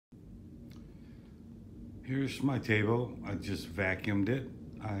Here's my table. I just vacuumed it.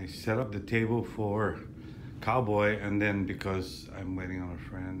 I set up the table for cowboy, and then because I'm waiting on a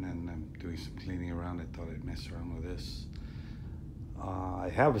friend and I'm doing some cleaning around, I thought I'd mess around with this.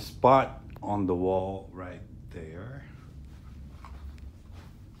 I have a spot on the wall right there.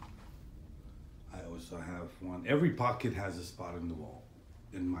 I also have one. Every pocket has a spot in the wall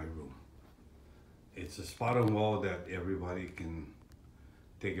in my room. It's a spot on the wall that everybody can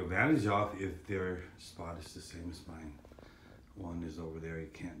take advantage of if their spot is the same as mine. One is over there, you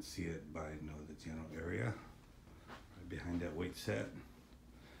can't see it, but I know the general area, right behind that weight set.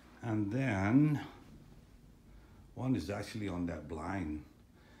 And then one is actually on that blind.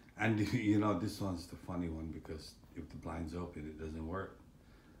 And you know, this one's the funny one because if the blind's open, it doesn't work.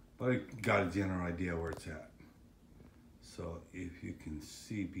 But I got a general idea where it's at. So if you can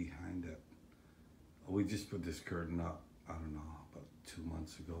see behind that, we just put this curtain up, I don't know, about 2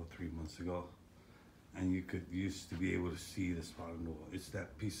 months ago, 3 months ago. And you could used to be able to see the spot on the wall. It's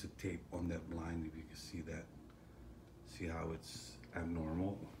that piece of tape on that blind, if you can see that. See how it's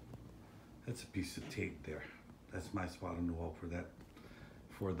abnormal? That's a piece of tape there. That's my spot on the wall for that,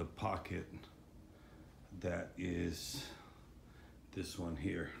 for the pocket. That is this one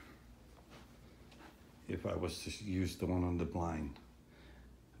here. If I was to use the one on the blind.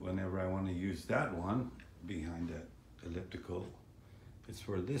 Whenever I want to use that one behind that elliptical, it's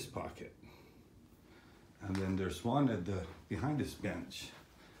for this pocket. And then there's one at the behind this bench.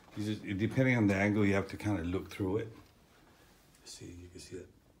 Depending on the angle, you have to kind of look through it. See, you can see that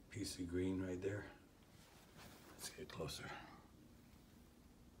piece of green right there. Let's get closer.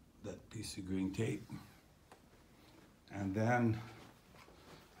 That piece of green tape. And then,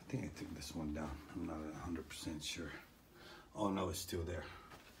 I think I took this one down. I'm not 100% sure. Oh no, it's still there.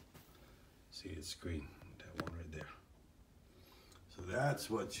 See, it's green, that one right there. So that's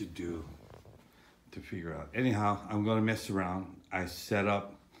what you do to figure out. Anyhow, I'm gonna mess around. I set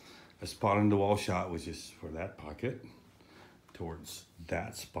up a spot on the wall shot, which is for that pocket, towards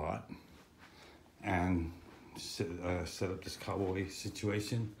that spot, and set up this cowboy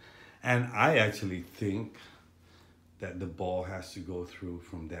situation. And I actually think that the ball has to go through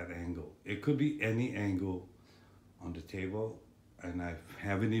from that angle. It could be any angle on the table, and I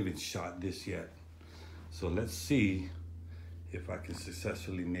haven't even shot this yet. So let's see if I can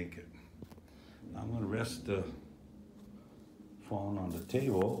successfully make it. I'm gonna rest the phone on the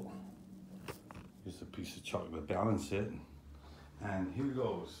table. Here's a piece of chocolate, balance it. And here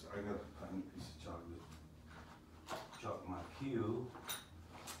goes. I gotta find a piece of chocolate. Chalk my cue.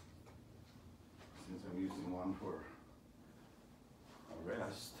 Since I'm using one for a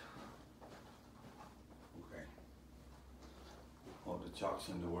rest. Okay. All the chalks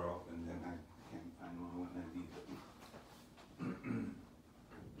in the world, and then I can't find one when I need it.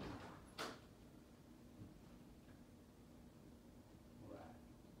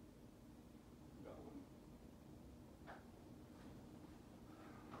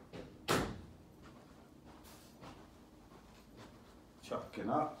 Chalking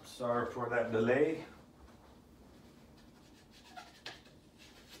up. Sorry for that delay.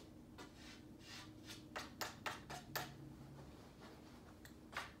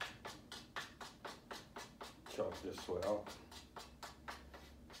 Chalk this well.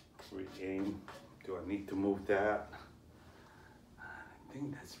 Re-aim. Do I need to move that? I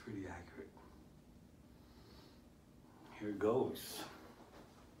think that's pretty accurate. Here goes.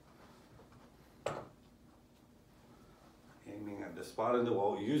 Aiming at the spot on the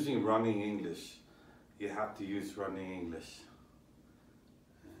wall, using running English. You have to use running English.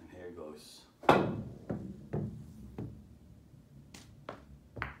 And here goes.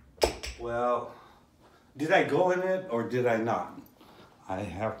 Well, did I go in it or did I not? I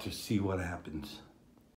have to see what happens.